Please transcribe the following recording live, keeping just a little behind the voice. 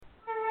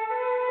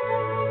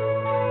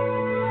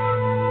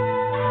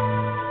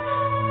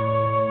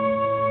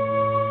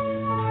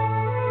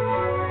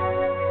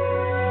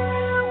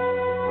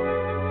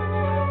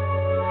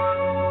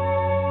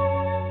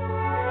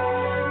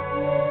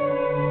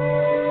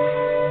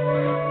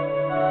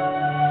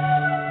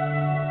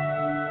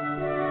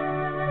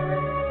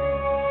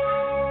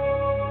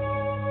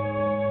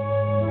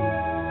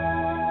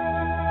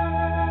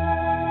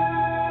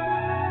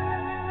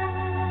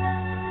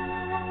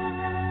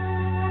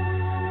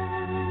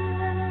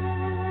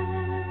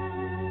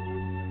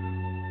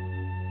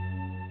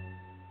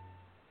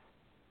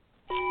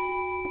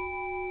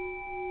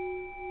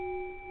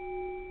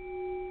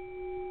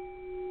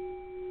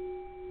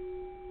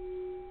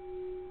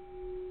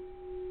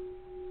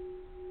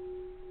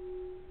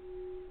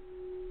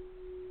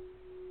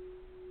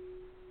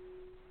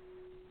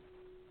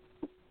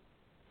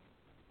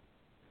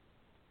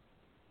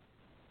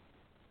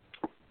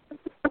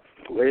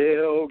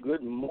Well,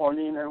 good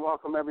morning and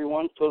welcome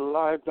everyone to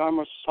Live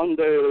Dharma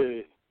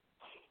Sunday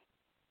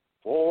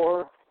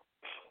for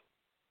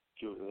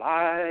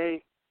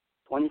July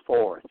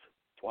 24th,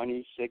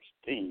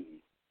 2016.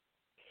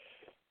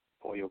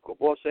 Koyo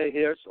Kubose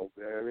here, so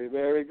very,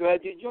 very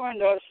glad you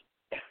joined us.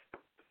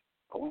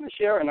 I want to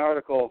share an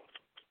article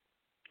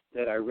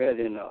that I read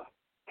in a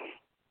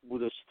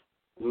Buddhist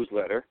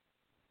newsletter,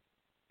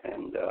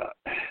 and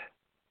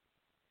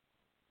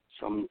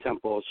some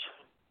temples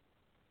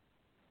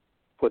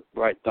put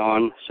Bright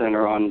Dawn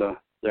Center on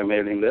their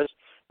mailing list.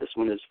 This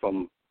one is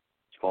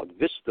it's called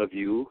Vista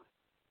View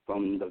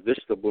from the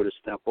Vista Buddhist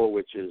Temple,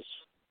 which is,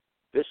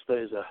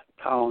 Vista is a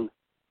town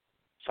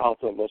south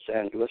of Los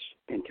Angeles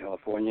in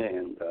California,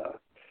 and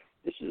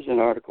this is an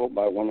article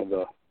by one of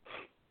the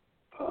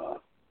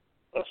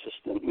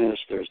assistant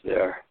ministers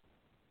there,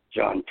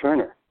 John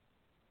Turner.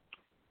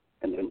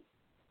 And then,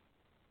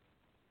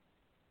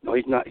 no,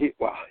 he's not,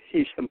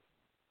 he's an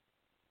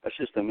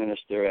assistant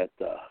minister at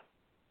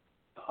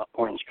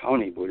Orange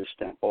County Buddhist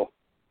Temple,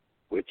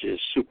 which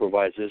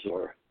supervises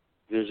or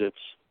visits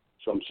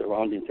some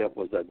surrounding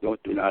temples that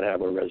do not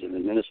have a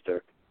resident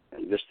minister,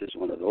 and Vista is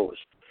one of those.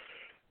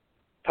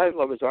 The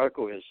title of his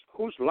article is,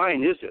 Whose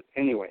Line Is It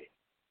Anyway?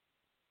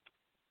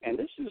 And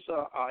this is,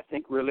 I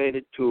think,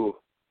 related to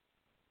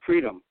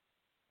freedom,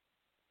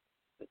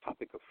 the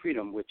topic of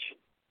freedom, which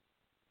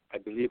I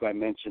believe I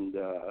mentioned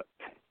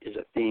is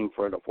a theme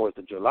for the 4th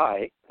of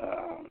July.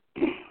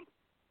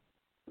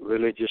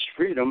 Religious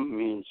freedom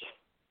means,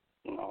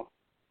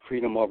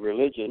 freedom of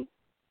religion.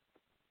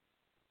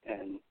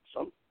 And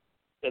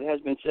it has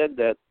been said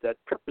that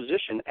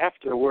preposition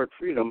after the word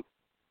freedom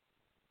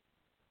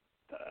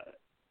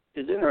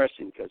is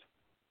interesting because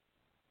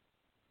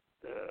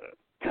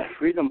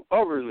freedom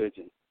of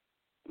religion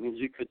means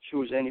you could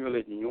choose any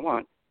religion you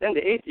want. Then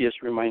the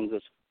atheist reminds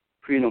us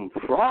freedom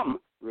from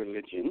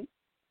religion.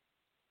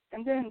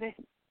 And then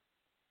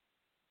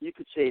you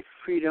could say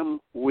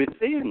freedom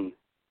within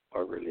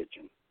a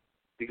religion.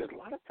 Because a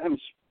lot of times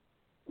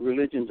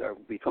religions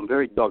become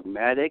very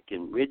dogmatic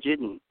and rigid,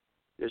 and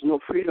there's no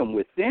freedom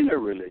within a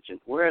religion.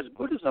 Whereas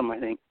Buddhism, I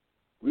think,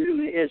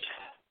 really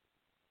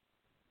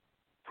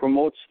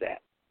promotes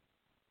that.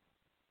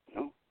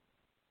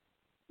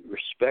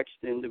 Respects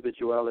the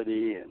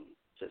individuality and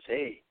says,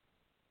 hey,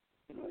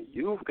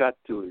 you've got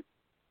to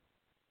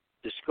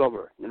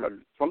discover.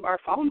 From our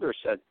founder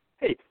said,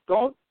 hey,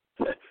 don't.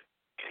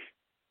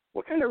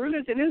 What kind of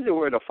religion is it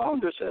where the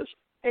founder says,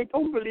 hey,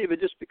 don't believe it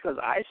just because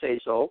I say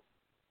so.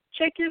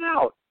 Check it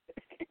out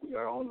in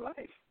your own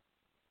life.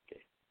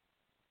 Okay.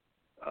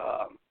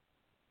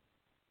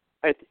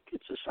 I think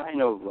it's a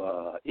sign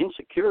of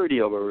insecurity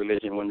of a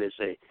religion when they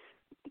say,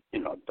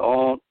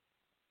 don't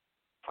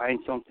find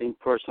something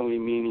personally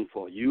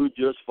meaningful. You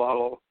just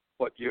follow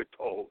what you're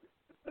told.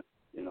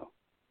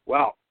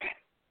 Well,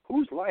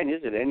 Whose Line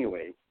Is It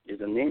Anyway is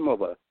the name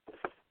of a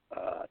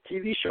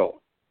TV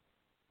show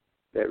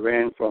that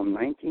ran from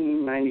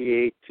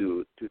 1998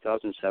 to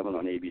 2007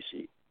 on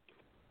ABC.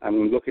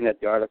 I'm looking at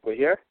the article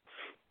here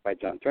by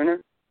John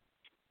Turner,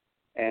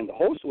 and the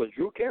host was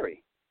Drew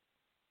Carey.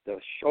 The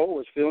show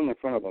was filmed in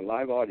front of a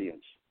live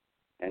audience,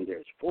 and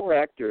there's 4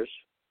 actors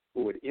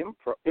who would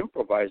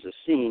improvise a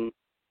scene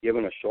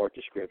given a short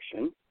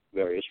description,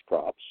 various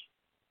props.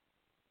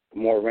 The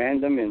more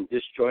random and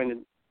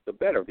disjointed, the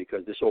better,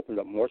 because this opened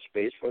up more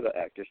space for the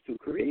actors to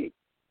create.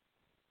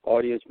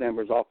 Audience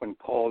members often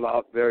called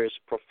out various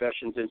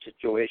professions and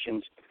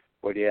situations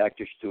for the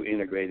actors to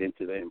integrate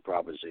into the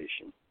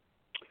improvisation.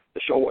 The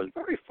show was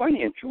very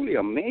funny and truly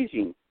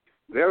amazing.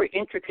 Very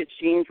intricate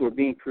scenes were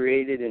being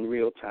created in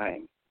real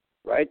time,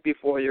 right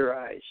before your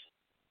eyes.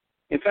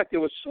 In fact, it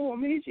was so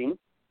amazing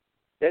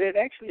that it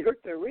actually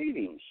hurt their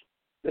ratings.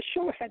 The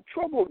show had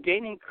trouble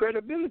gaining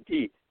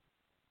credibility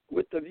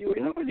with the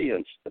viewing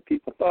audience. The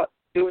people thought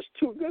it was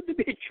too good to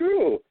be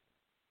true.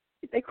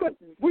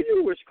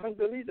 Viewers couldn't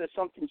believe that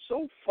something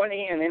so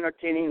funny and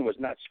entertaining was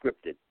not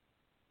scripted.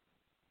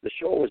 The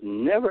show was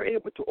never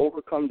able to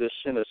overcome this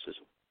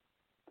cynicism.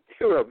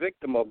 They were a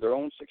victim of their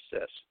own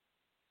success.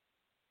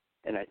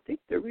 And I think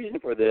the reason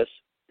for this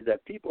is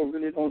that people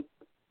really don't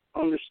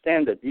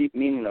understand the deep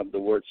meaning of the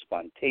word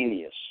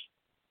spontaneous.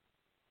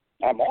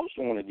 I'm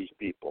also one of these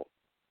people.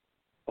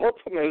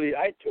 Ultimately,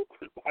 I too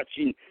was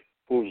watching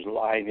Whose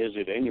Line Is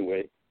It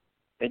Anyway?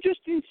 It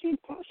just didn't seem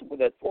possible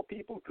that 4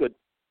 people could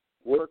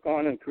work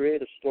on and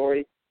create a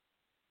story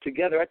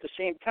together at the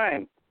same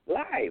time,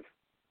 live.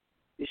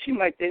 It seemed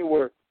like they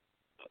were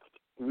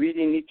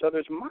reading each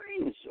other's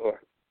minds,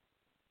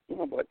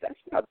 but that's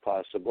not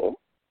possible.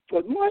 So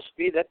it must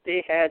be that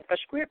they had a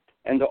script,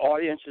 and the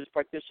audience's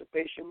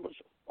participation was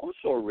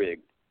also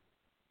rigged.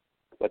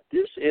 But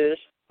this is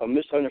a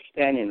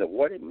misunderstanding of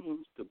what it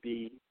means to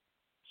be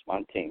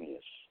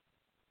spontaneous.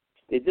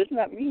 It does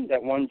not mean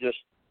that one just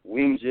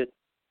wings it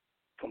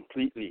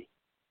completely.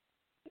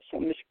 It's a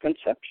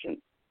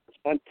misconception.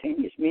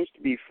 Spontaneous means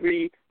to be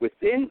free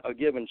within a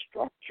given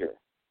structure.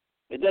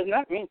 It does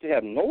not mean to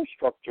have no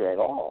structure at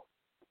all.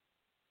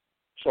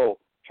 So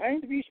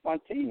trying to be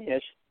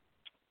spontaneous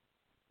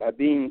by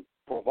being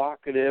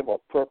provocative or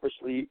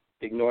purposely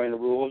ignoring the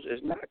rules is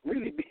not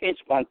really being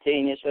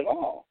spontaneous at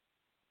all.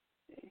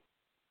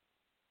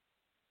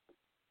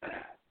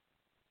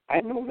 I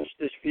noticed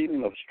this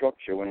feeling of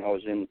structure when I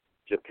was in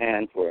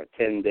Japan for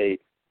a 10-day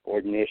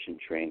ordination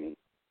training.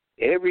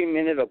 Every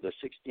minute of the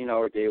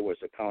 16-hour day was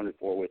accounted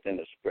for within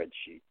a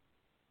spreadsheet.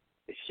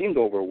 It seemed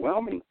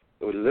overwhelming.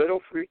 There was little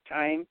free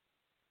time,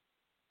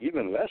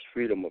 even less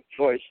freedom of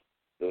choice.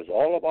 It was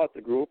all about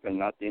the group and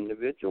not the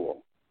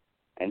individual.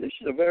 And this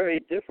is a very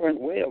different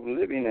way of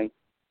living and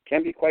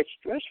can be quite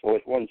stressful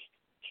if one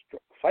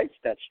fights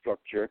that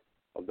structure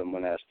of the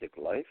monastic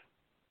life.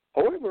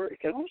 However, it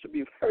can also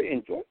be very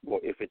enjoyable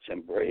if it's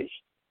embraced,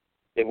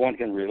 if one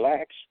can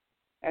relax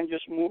and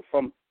just move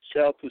from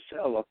cell to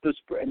cell of the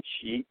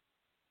spreadsheet.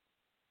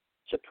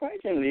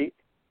 Surprisingly,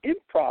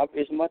 improv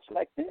is much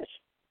like this.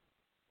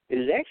 It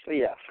is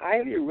actually a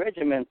highly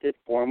regimented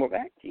form of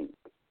acting.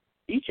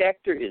 Each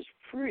actor is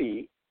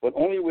free, but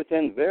only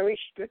within very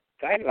strict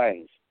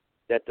guidelines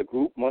that the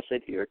group must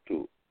adhere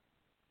to.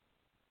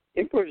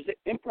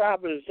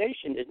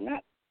 Improvisation is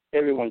not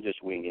everyone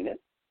just winging it.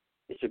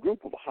 It's a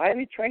group of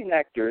highly trained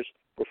actors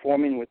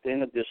performing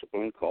within a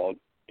discipline called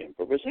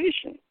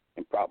improvisation.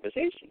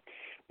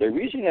 The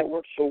reason it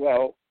works so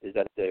well is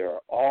that they are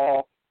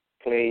all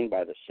playing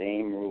by the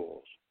same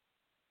rules.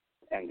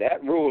 And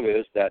that rule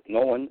is that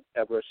no one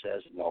ever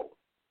says no.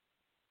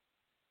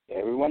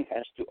 Everyone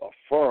has to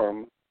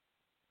affirm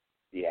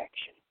the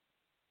action.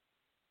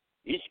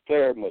 Each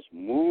player must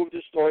move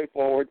the story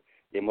forward.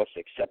 They must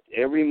accept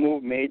every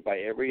move made by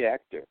every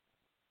actor.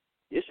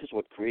 This is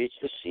what creates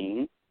the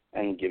scene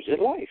and gives it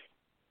life.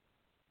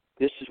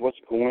 This is what's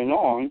going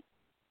on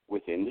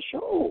within the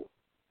show.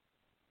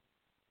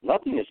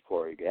 Nothing is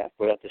choreographed,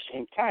 but at the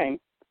same time,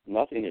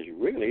 nothing is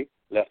really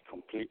left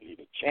completely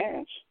to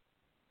chance.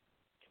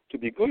 To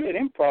be good at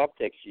improv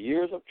takes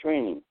years of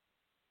training.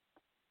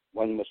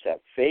 One must have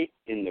faith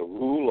in the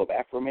rule of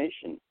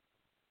affirmation.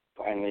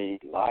 Finally,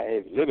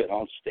 live it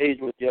on stage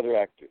with the other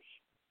actors.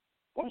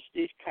 Once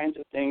these kinds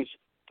of things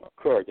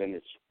occur, then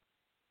it's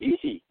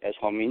easy as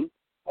humming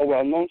a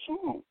well-known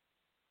song.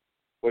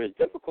 What is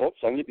difficult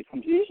suddenly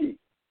becomes easy.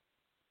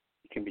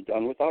 It can be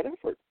done without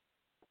effort.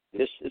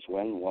 This is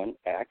when one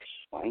acts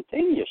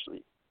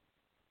spontaneously.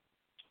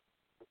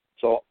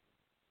 So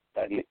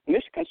that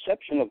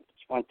misconception of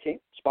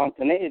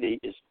spontaneity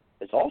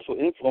has also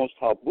influenced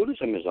how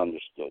Buddhism is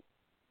understood.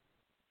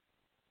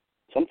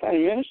 Sometimes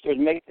ministers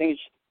make things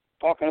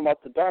talking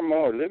about the Dharma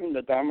or living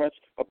the Dharma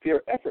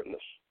appear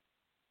effortless.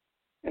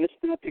 And it's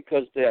not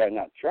because they are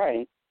not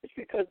trying. It's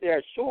because they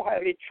are so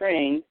highly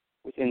trained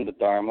within the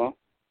Dharma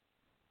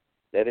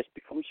that it's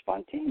become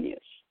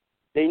spontaneous.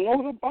 They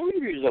know the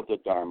boundaries of the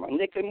Dharma, and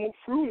they can move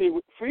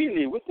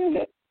freely within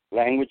it.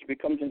 Language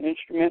becomes an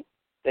instrument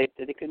that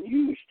they can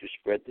use to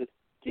spread the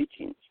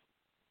teachings.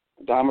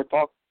 Dharma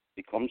talk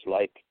becomes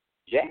like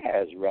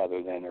jazz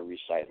rather than a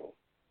recital.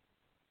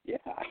 Yeah,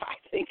 I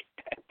think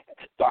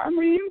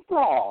Dharma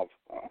improv.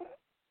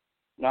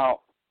 Now,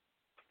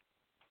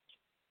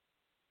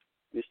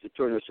 Mr.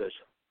 Turner says,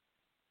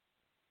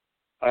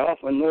 I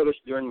often notice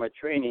during my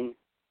training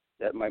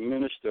that my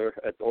minister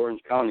at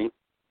Orange County,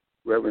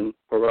 Reverend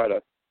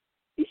Parada,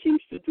 he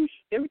seems to do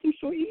everything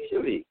so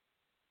easily.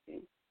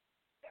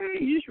 Hey,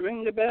 you just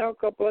ring the bell a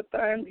couple of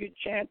times, you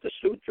chant the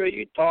sutra,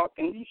 you talk,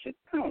 and you sit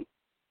down.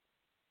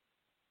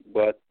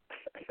 But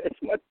it's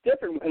much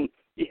different when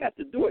you have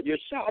to do it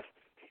yourself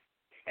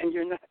and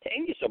you're not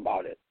anxious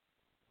about it.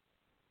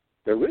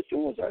 The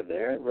rituals are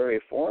there, very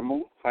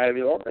formal,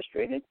 highly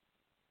orchestrated.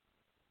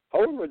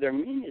 However, their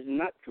meaning is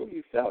not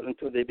truly felt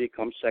until they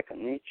become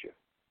second nature.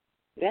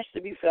 It has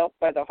to be felt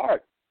by the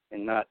heart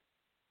and not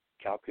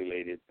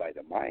calculated by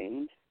the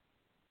mind.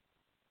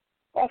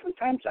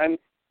 Oftentimes,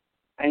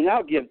 I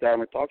now give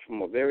Dharma talks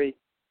from a very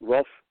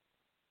rough,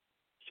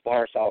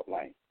 sparse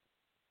outline.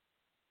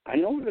 I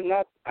know the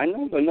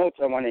notes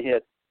I want to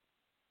hit,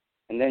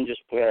 and then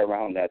just play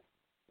around that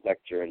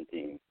lecture and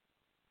theme.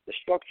 The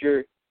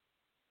structure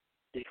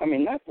is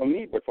coming not from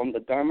me, but from the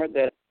Dharma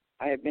that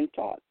I have been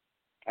taught.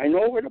 I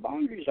know where the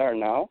boundaries are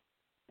now,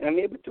 and I'm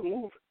able to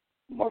move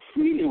more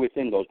freely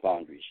within those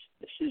boundaries.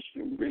 This is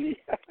really,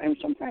 I'm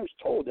sometimes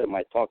told that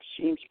my talks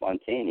seem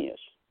spontaneous.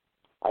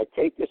 I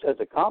take this as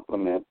a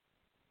compliment,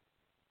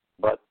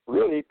 but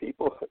really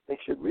people, they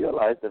should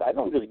realize that I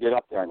don't just get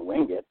up there and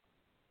wing it.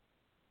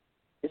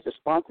 It's a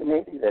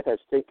spontaneity that has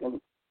taken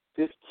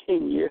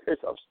 15 years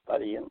of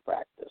study and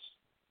practice.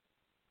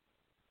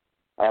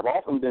 I have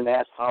often been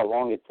asked how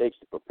long it takes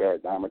to prepare a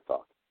Dharma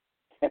talk,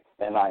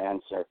 and I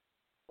answer,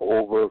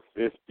 over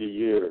 50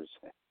 years,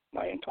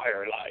 my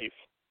entire life.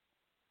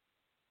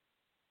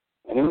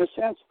 And in a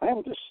sense, I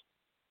am just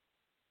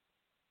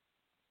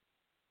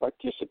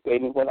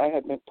participating in what I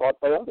have been taught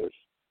by others.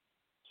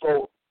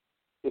 So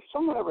if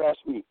someone ever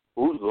asks me,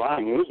 whose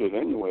line is it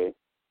anyway,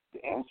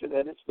 the answer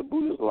that it's the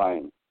Buddha's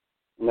line,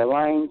 and the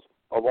lines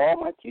of all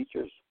my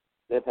teachers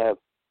that have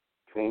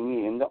trained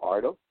me in the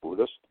art of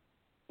Buddhist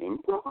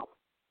improv,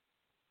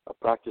 a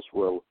practice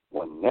where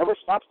one never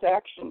stops to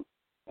action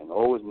and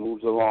always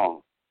moves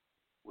along.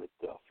 with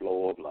the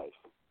flow of life.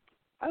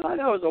 I thought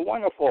that was a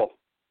wonderful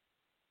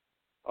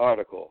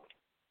article.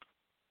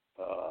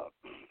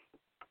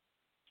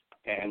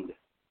 And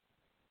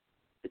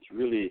it's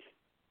really,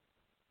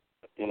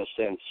 in a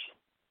sense,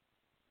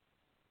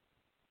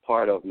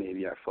 part of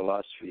maybe our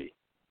philosophy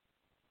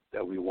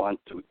that we want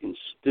to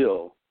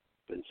instill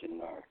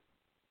in our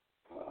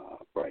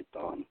Bright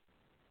Dawn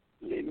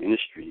lay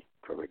ministry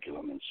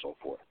curriculum and so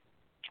forth.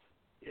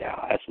 Yeah,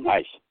 that's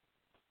nice.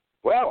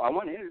 Well, I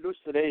want to introduce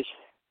today's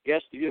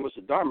guest to give us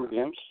a Dharma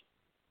glimpse.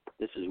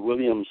 This is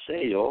William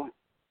Seiyo.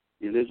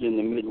 He lives in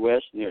the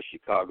Midwest near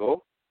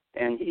Chicago,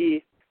 and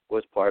he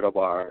was part of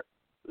our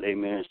Lay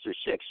Minister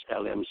 6,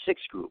 LM6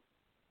 group.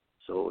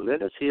 So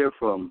let us hear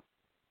from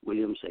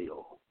William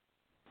Seiyo.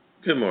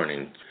 Good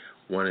morning.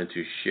 Wanted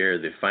to share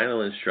the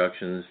final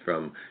instructions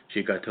from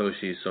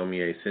Shikatoshi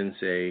Somie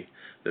Sensei,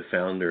 the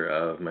founder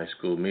of my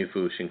school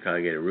Mifu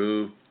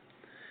Shinkage-ru.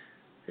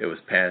 It was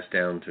passed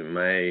down to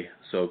Mai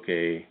Soke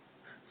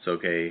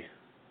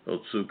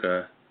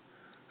Otsuka,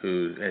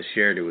 who has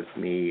shared it with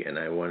me, and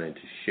I wanted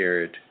to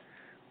share it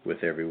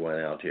with everyone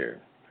out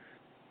here.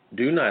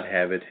 Do not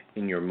have it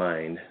in your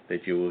mind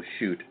that you will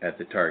shoot at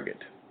the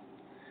target.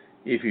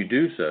 If you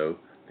do so,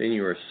 then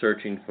you are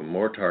searching for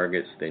more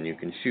targets than you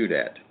can shoot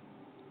at.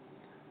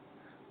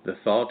 The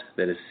thought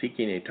that is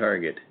seeking a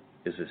target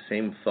is the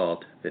same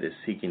thought that is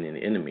seeking an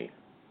enemy.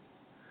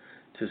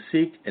 To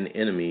seek an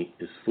enemy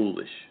is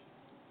foolish.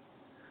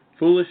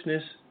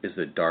 Foolishness is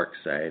the dark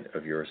side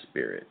of your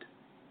spirit.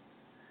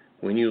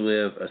 When you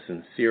live a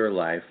sincere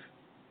life,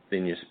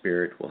 then your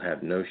spirit will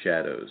have no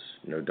shadows,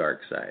 no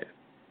dark side.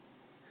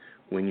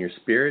 When your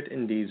spirit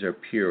and deeds are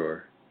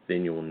pure,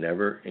 then you will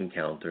never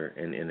encounter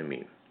an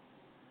enemy.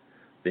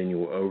 Then you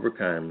will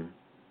overcome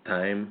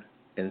time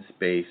and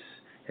space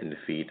and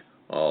defeat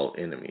all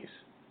enemies.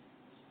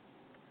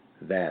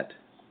 That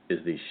is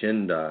the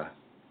Shinda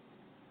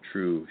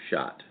true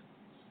shot.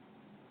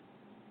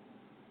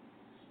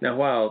 Now,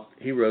 while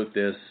he wrote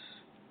this,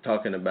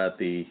 talking about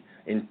the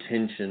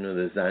intention or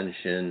the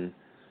zanshin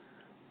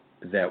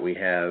that we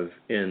have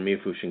in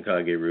Mifu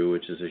Shinkage-ru,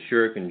 which is a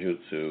shuriken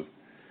jutsu,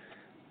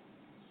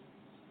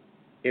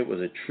 it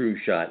was a true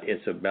shot.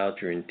 It's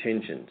about your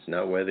intentions,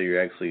 not whether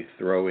you're actually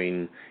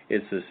throwing.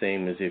 It's the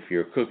same as if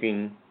you're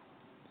cooking,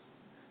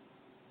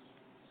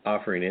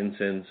 offering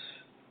incense,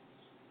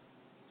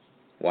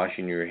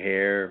 washing your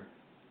hair,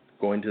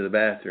 going to the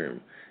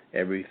bathroom.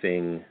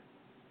 Everything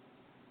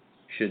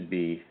should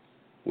be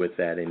with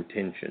that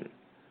intention.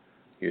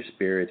 Your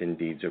spirit and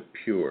deeds are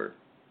pure.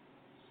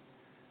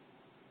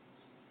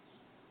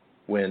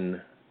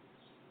 When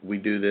we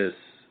do this,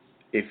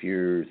 if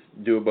you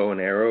do a bow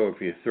and arrow,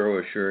 if you throw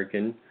a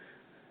shuriken,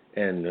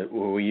 and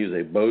we use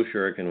a bow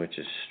shuriken, which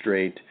is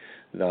straight.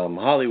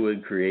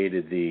 Hollywood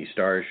created the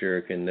star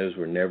shuriken. Those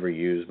were never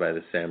used by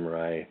the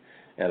samurai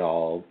at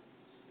all.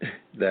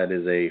 That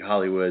is a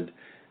Hollywood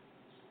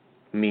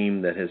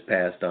meme that has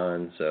passed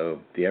on.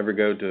 So if you ever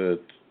go to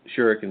a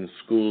shuriken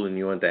school and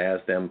you want to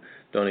ask them,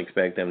 don't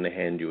expect them to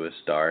hand you a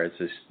star. It's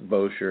a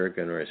bow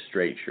shuriken or a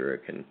straight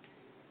shuriken.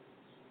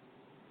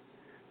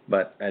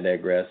 But I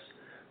digress.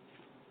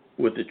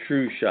 With the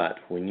true shot,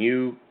 when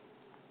you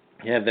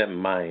have that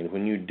mind,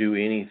 when you do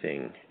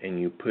anything and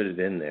you put it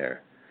in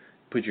there,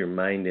 put your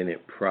mind in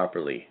it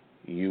properly,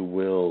 you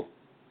will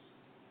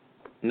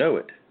know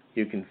it.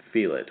 You can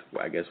feel it.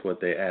 I guess what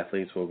the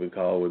athletes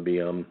would be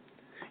in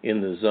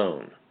the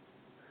zone.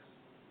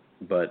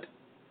 But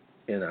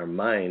in our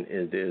mind,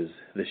 it is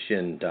the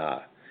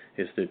Shinda.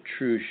 It's the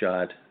true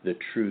shot, the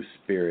true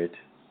spirit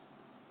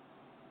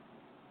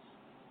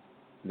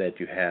that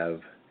you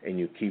have, and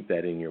you keep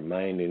that in your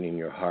mind and in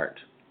your heart.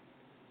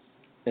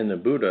 And the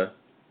Buddha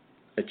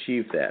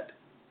achieved that.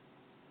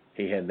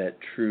 He had that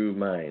true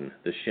mind,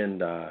 the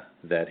Shinda,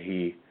 that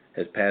he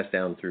has passed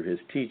down through his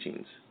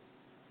teachings.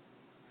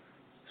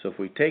 So if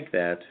we take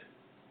that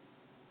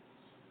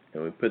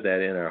and we put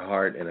that in our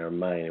heart and our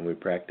mind and we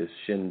practice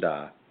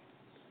Shinda,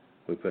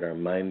 we put our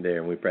mind there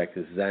and we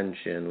practice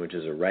Zanshin, which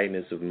is a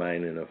rightness of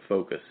mind and a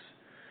focus,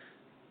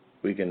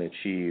 we can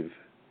achieve,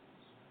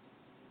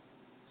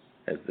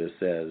 as this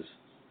says,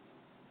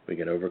 we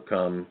can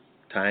overcome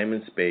time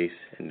and space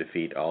and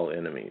defeat all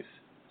enemies.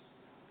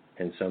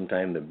 And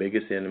sometimes the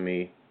biggest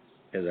enemy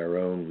is our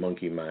own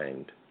monkey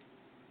mind.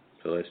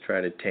 So let's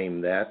try to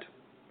tame that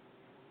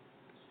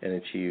and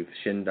achieve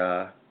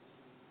Shinda.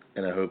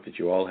 And I hope that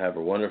you all have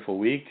a wonderful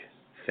week.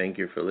 Thank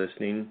you for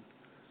listening.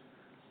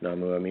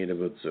 Namu Amida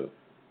Butsu.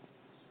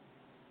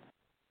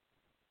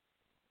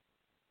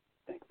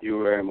 Thank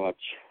you very much.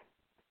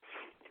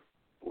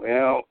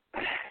 Well,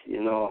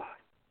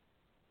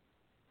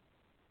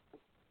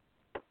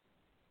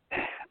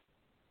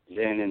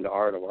 Zen in the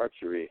art of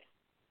archery,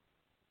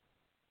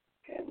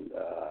 and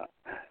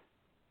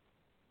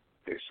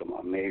there's some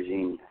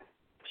amazing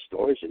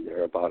stories in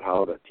there about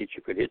how the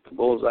teacher could hit the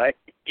bullseye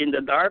in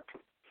the dark.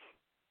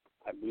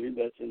 I believe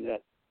that's in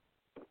that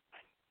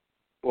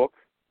book.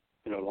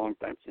 It's been a long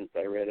time since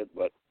I read it,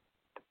 but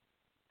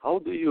how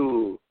do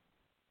you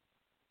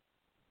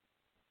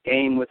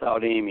aim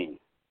without aiming?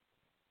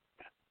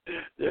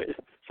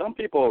 some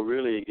people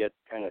really get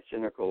kind of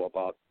cynical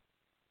about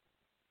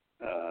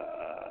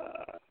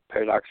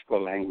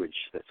paradoxical language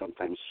that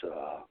sometimes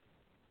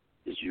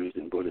is used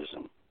in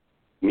Buddhism.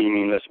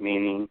 Meaningless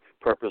meaning,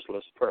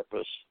 purposeless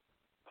purpose.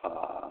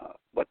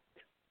 But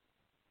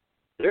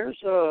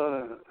there's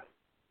a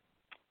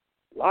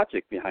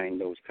logic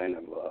behind those kind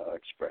of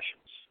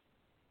expressions.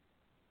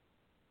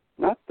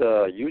 Not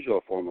the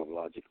usual form of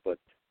logic, but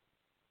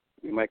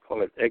we might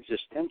call it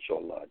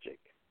existential logic.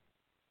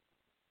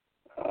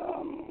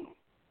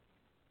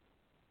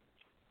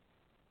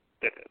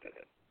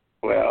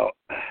 Well,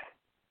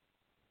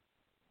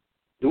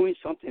 doing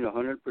something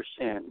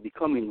 100%,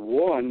 becoming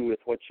one with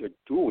what you're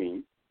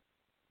doing,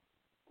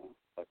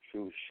 a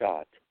true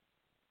shot,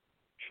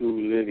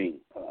 true living.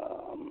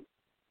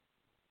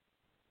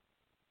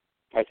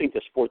 I think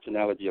the sports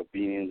analogy of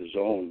being in the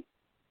zone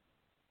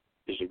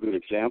is a good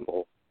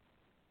example.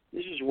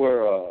 This is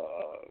where,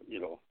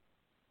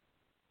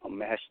 a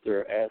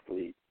master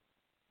athlete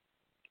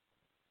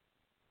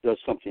does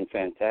something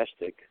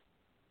fantastic.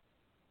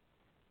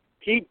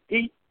 He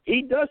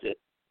does it,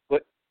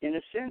 but in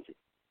a sense,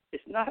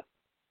 it's not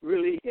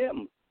really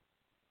him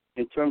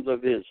in terms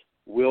of his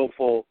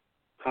willful,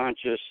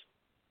 conscious,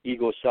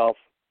 ego self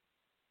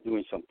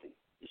doing something.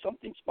 It's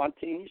something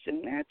spontaneous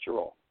and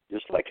natural.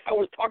 Just like I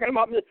was talking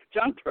about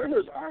John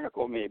Turner's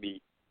article,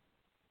 maybe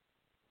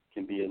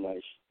can be a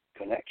nice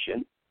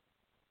connection.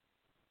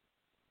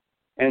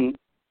 And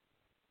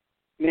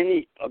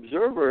many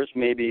observers,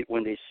 maybe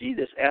when they see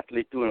this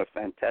athlete doing a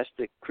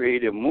fantastic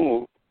creative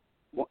move,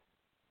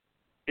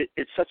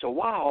 it's such a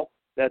wow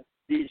that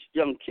these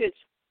young kids,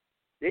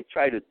 they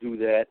try to do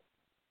that,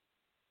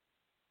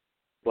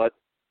 but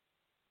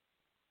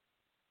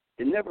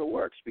it never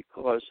works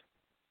because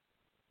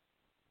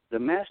the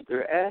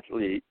master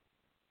athlete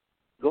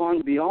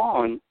gone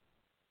beyond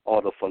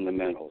all the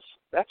fundamentals.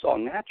 That's all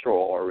natural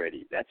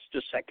already. That's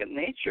just second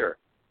nature.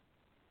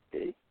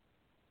 Okay?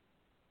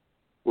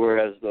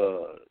 Whereas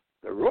the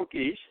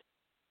rookies,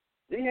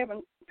 they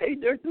haven't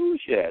paid their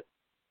dues yet.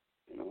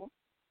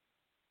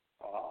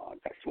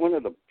 That's one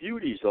of the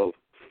beauties of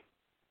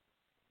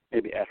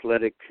maybe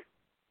athletic,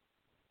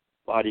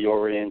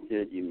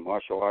 body-oriented, even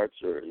martial arts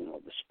or,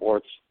 the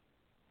sports,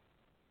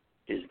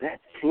 is that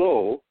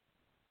flow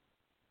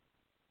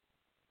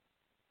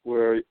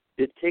where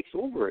it takes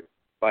over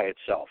by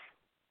itself.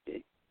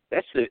 Okay?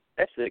 That's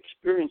the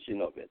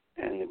experiencing of it,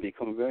 and it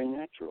becomes very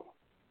natural.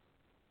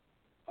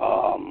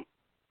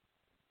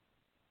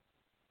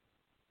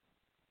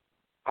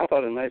 I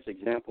thought a nice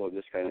example of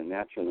this kind of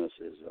naturalness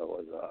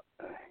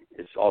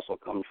it also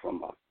comes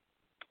from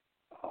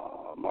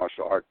a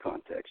martial art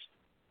context.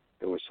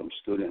 There were some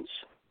students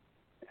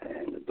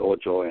in the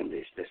dojo, and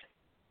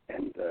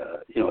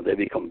they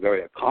become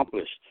very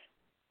accomplished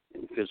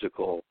in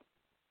physical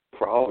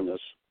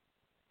prowess,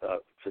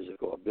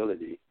 physical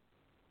ability.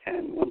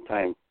 And one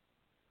time,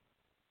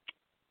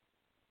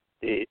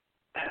 the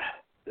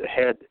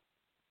head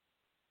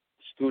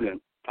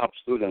student, top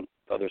student,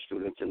 other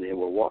students, and they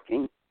were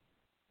walking,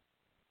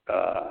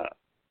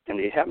 and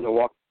they happened to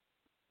walk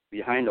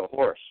behind a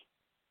horse,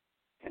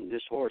 and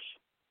this horse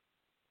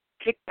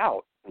kicked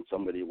out, and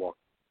somebody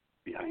walked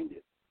behind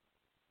it.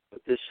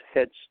 But this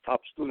head's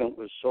top student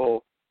was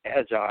so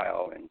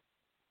agile and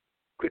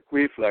quick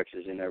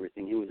reflexes and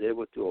everything, he was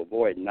able to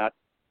avoid not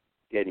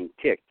getting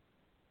kicked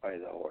by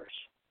the horse.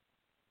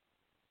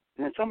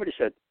 And then somebody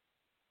said,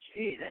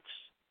 gee, that's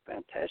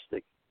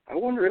fantastic. I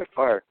wonder if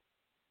our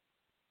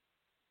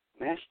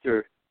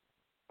master,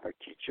 our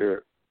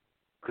teacher,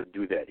 could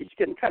do that. He's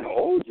getting kind of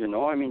old,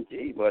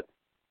 but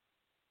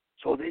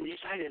so they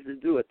decided to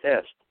do a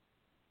test.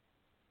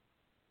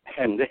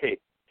 And they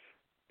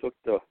took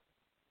the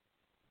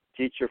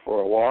teacher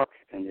for a walk,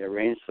 and they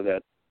arranged so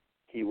that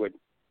he would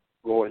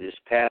his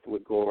path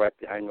would go right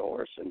behind the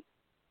horse, and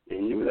they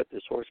knew that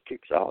this horse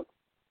kicks out,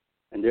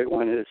 and they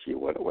wanted to see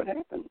what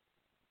happened.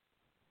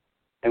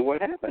 And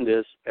what happened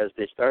is, as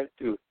they started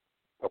to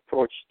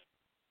approach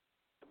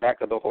the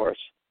back of the horse,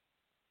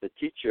 the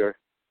teacher,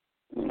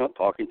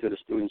 talking to the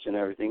students and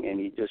everything, and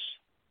he just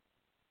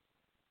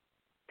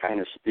kind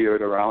of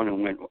steered around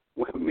and made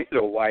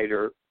a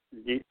wider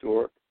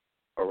detour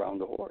around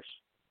the horse.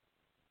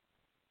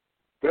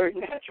 Very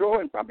natural,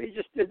 and probably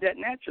just did that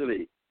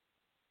naturally.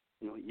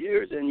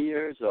 Years and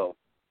years of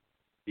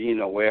being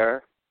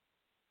aware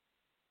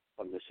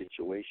of the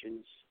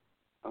situations,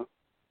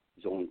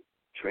 his own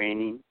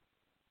training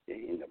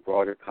in the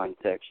broader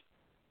context.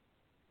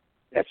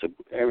 That's a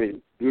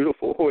very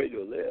beautiful way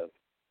to live.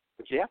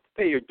 But you have to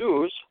pay your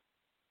dues.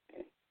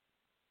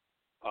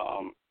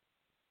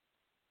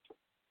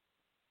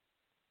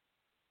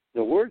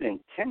 The word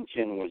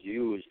intention was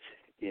used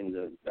in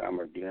the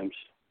Dharma glimpse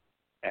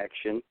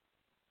action.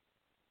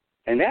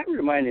 And that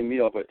reminded me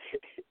of an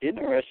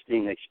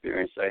interesting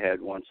experience I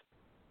had once.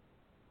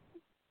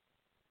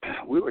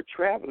 We were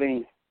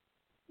traveling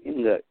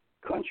in the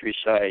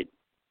countryside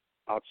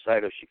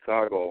outside of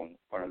Chicago,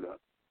 one of the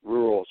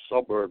rural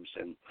suburbs,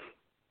 and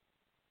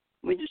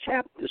we just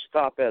happened to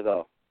stop at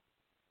a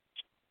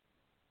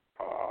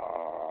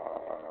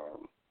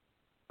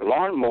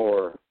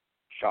lawnmower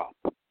shop,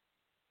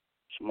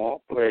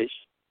 small place,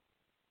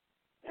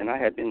 and I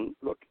had been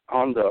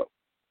on the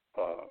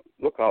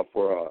lookout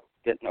for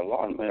getting a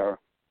lawnmower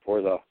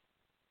for the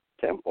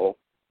temple.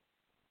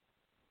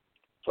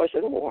 So I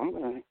said, "Oh, I'm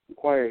going to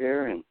inquire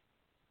here," and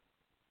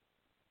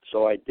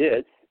so I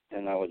did.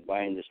 And I was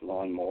buying this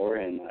lawnmower,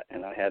 and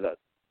I had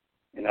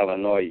in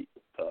Illinois,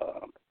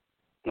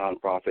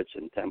 nonprofits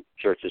and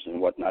churches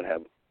and whatnot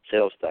have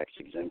sales tax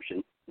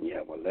exemption. And you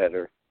have a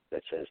letter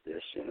that says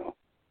this,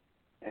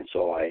 And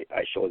so I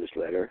showed this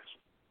letter.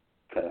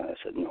 I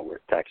said, "No, we're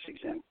tax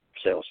exempt,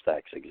 sales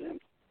tax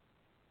exempt."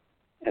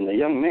 And the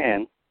young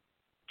man,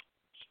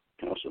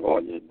 said,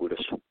 "Oh, this is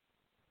Buddhist,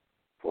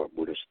 for a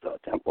Buddhist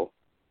temple."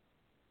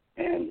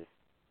 And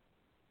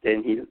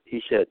then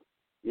he said,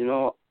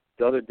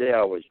 "The other day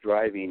I was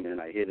driving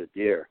and I hit a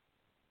deer,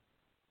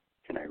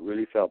 and I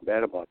really felt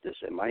bad about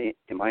this. Am I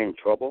in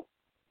trouble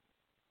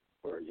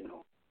for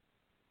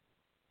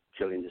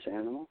killing this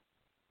animal?"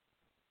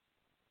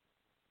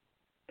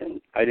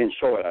 And I didn't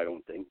show it, I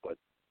don't think, but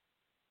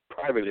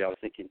privately I was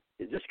thinking,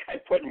 is this guy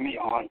putting me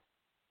on?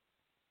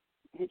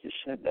 He just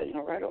said that,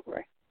 right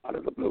out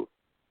of the blue.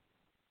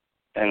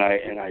 And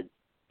I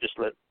just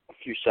let a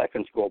few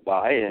seconds go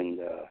by, and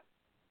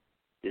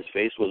his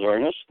face was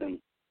earnest,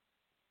 and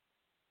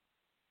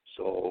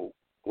so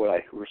what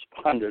I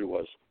responded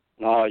was,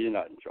 "No, you're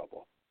not in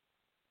trouble.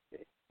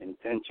 Okay.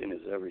 Intention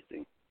is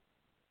everything."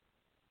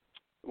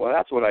 Well,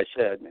 that's what I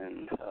said,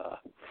 and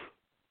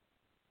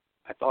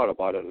I thought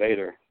about it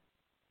later.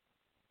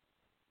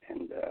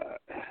 And,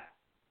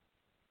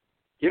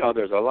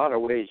 there's a lot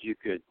of ways you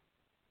could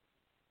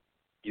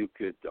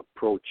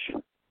approach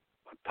a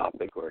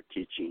topic or a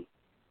teaching.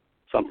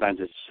 Sometimes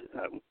it's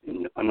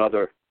in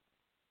another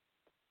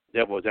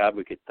devil's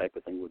advocate type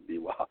of thing would be,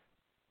 well,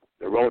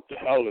 the road to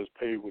hell is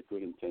paved with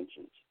good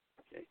intentions,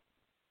 okay,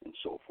 and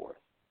so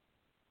forth.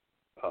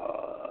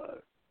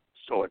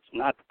 So it's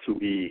not to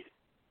be,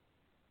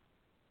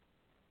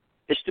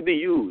 it's to be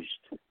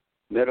used.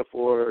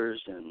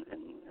 Metaphors and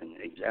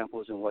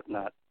examples and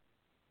whatnot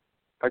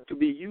are to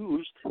be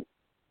used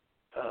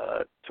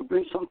to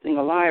bring something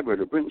alive or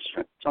to bring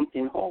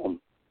something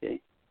home.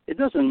 Okay? It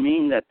doesn't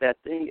mean that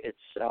thing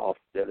itself,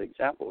 that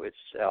example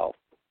itself,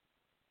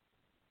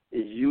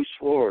 is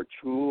useful or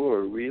true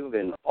or real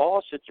in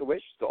all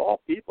situations, to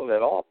all people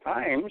at all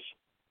times.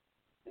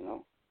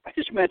 I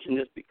just mention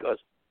this because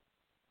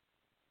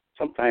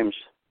sometimes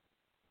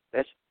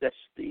that's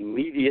the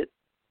immediate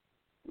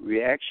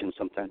reaction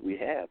sometimes we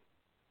have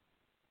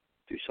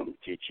to some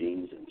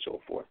teachings and so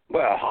forth.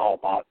 Well, how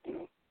about,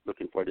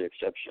 looking for the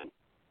exception?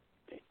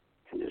 Okay.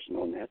 And there's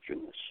no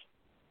naturalness.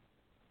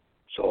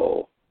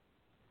 So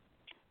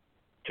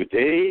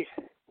today,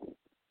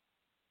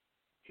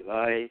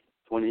 July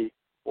 24th,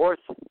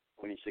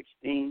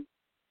 2016,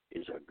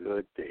 is a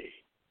good day.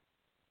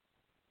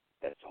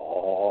 That's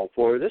all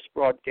for this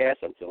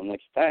broadcast. Until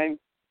next time,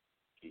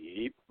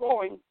 keep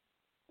going,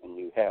 and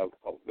you have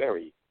a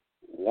very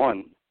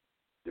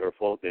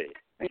wonderful day.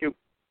 Thank you.